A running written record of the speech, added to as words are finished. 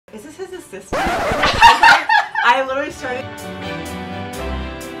Is this his assistant? I literally started...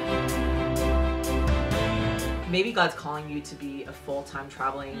 Maybe God's calling you to be a full-time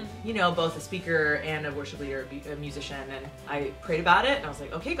traveling, you know, both a speaker and a worship leader, a musician. And I prayed about it and I was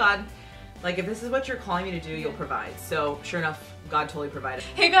like, okay, God, like if this is what you're calling me to do, you'll provide. So sure enough, God totally provided.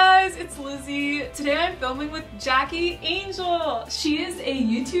 Hey guys, it's Lizzie. Today I'm filming with Jackie Angel. She is a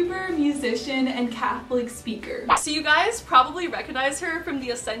YouTuber, musician, and Catholic speaker. So you guys probably recognize her from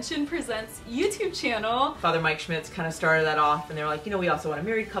the Ascension Presents YouTube channel. Father Mike Schmitz kind of started that off and they were like, you know, we also want a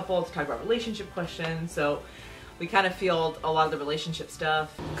married couple to talk about relationship questions. So we kind of field a lot of the relationship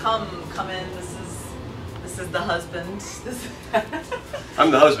stuff. Come in, this is the husband. I'm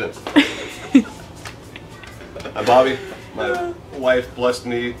the husband. I'm Bobby. My wife blessed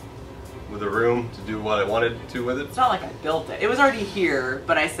me with a room to do what I wanted to with it. It's not like I built it. It was already here,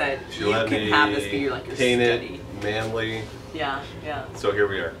 but I said She you let can me have this be like your paint study. it manly. Yeah. So here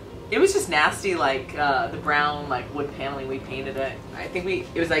we are. It was just nasty, like the brown like wood paneling. We painted it. I think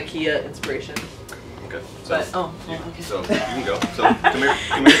it was IKEA inspiration. Okay. So okay. So you can go. So come here.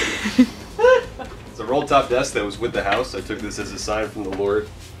 It's a roll top desk that was with the house. I took this as a sign from the Lord.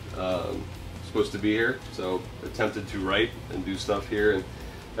 Supposed to be here, so attempted to write and do stuff here. And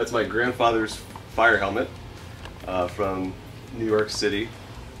that's my grandfather's fire helmet from New York City.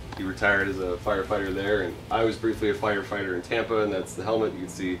 He retired as a firefighter there, and I was briefly a firefighter in Tampa, and that's the helmet. You can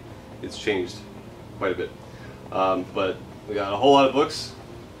see it's changed quite a bit. But we got a whole lot of books.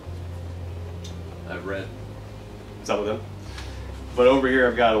 I've read some of them. But over here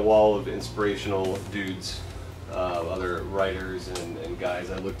I've got a wall of inspirational dudes, other writers and guys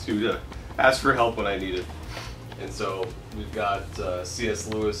I look to ask for help when I need it. And so we've got C.S.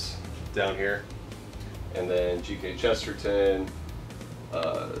 Lewis down here, and then G.K. Chesterton,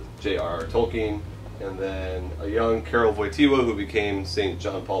 J.R.R. Tolkien, and then a young Karol Wojtyła who became St.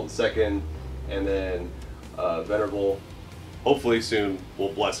 John Paul II, and then Venerable, hopefully soon,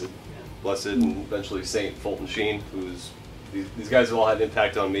 well, Blessed and eventually St. Fulton Sheen, who's, these guys have all had an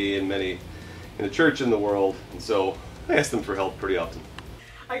impact on me and many in the church and the world, and so I ask them for help pretty often.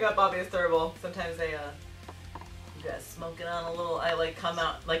 I got Bobby a thurible. Sometimes they, you guys smoking on a little. I like come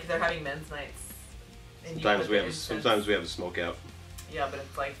out like they're having men's nights. Sometimes we have a smoke out. Yeah, but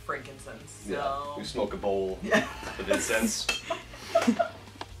it's like frankincense. So. Yeah, we smoke a bowl of incense.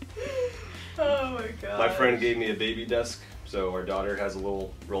 Oh my god. My friend gave me a baby desk, so our daughter has a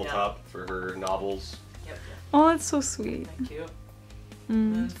little roll Yeah. top for her novels. Yep. Oh, that's so sweet. Thank you.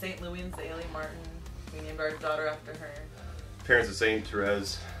 And then St. Louis and Zaley Martin. We named our daughter after her. Parents of Saint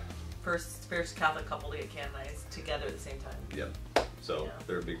Therese. First Catholic couple to get canonized together at the same time. Yep. So Yeah.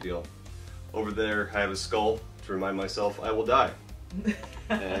 they're a big deal. Over there, I have a skull to remind myself I will die.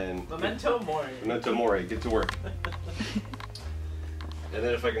 And Memento mori. Memento mori. Get to work. And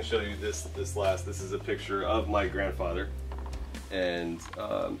then if I can show you this is a picture of my grandfather and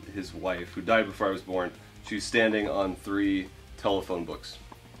his wife, who died before I was born. She's standing on 3 telephone books.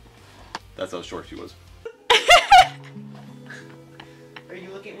 That's how short she was. Are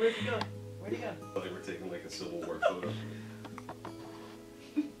you looking? Where'd you go? Where'd you go? They were taking like a Civil War photo.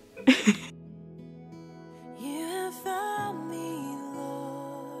 You have found me,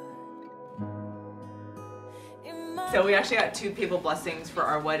 Lord. So we actually got 2 papal blessings for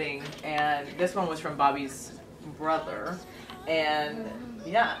our wedding, and this one was from Bobby's brother, and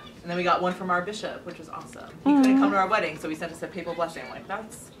yeah, and then we got one from our bishop, which was awesome. He couldn't come to our wedding, so he sent us a papal blessing. I'm like,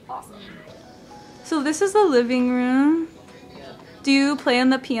 that's awesome. So this is the living room. Yeah. Do you play on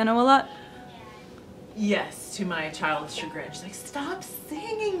the piano a lot? Yes, to my child's chagrin. She's like, stop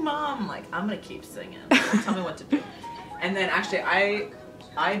singing, Mom. I'm like, I'm gonna keep singing. Like, tell me what to do. And then actually, I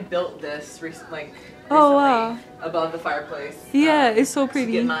built this recently wow. above the fireplace. Yeah, it's so To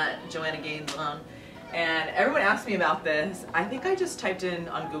pretty. get my Joanna Gaines on. And everyone asked me about this. I think I just typed in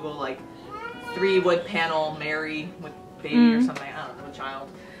on Google like 3 wood panel Mary with baby or something. I don't know, a child.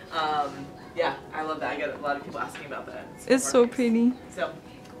 Yeah, I love that. I get a lot of people asking about that. It's so pretty. So,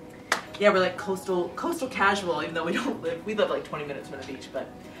 yeah, we're like coastal casual, even though we live like 20 minutes from the beach, but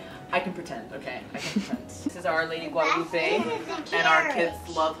I can pretend, okay? I can pretend. This is Our Lady Guadalupe, and our kids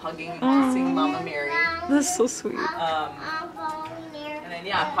love hugging and kissing Mama Mary. That's so sweet. And then,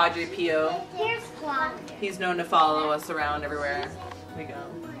 yeah, Padre Pio. He's known to follow us around everywhere we go.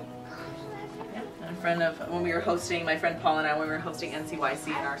 Yeah, and a friend of, when we were hosting, my friend Paul and I, when we were hosting NCYC,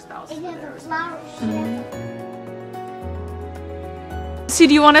 and our spouse were there as well. So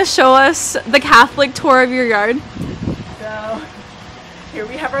do you want to show us the Catholic tour of your yard? So, here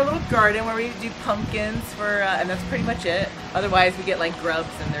we have our little garden where we do pumpkins for, and that's pretty much it. Otherwise, we get like grubs,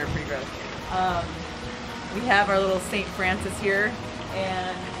 and they're pretty gross. We have our little St. Francis here,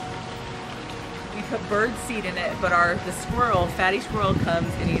 and put bird seed in it, but the squirrel, fatty squirrel,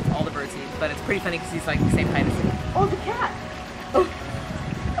 comes and eats all the bird seed. But it's pretty funny because he's like the same height as him. Oh, the cat! Oh.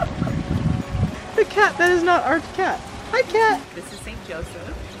 The cat, that is not our cat. Hi, cat! This is St.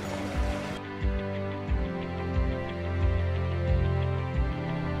 Joseph.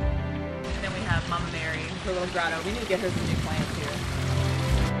 And then we have Mama Mary, her little grotto. We need to get her some new plants here.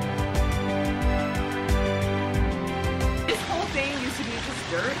 This whole thing used to be just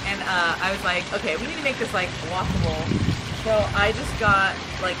dirt, and I was like, okay, we need to make this like walkable. So I just got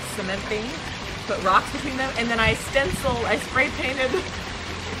like cement things, put rocks between them, and then I spray painted.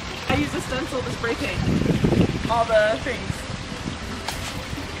 I used a stencil to spray paint all the things.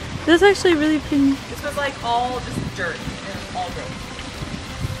 That's actually really pretty. This was like all just dirt, and all dirt.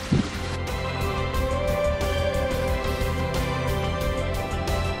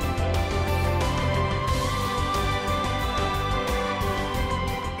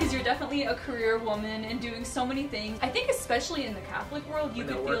 You're definitely a career woman and doing so many things. I think especially in the Catholic world, you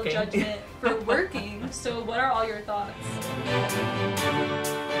could feel judgment for working. So what are all your thoughts?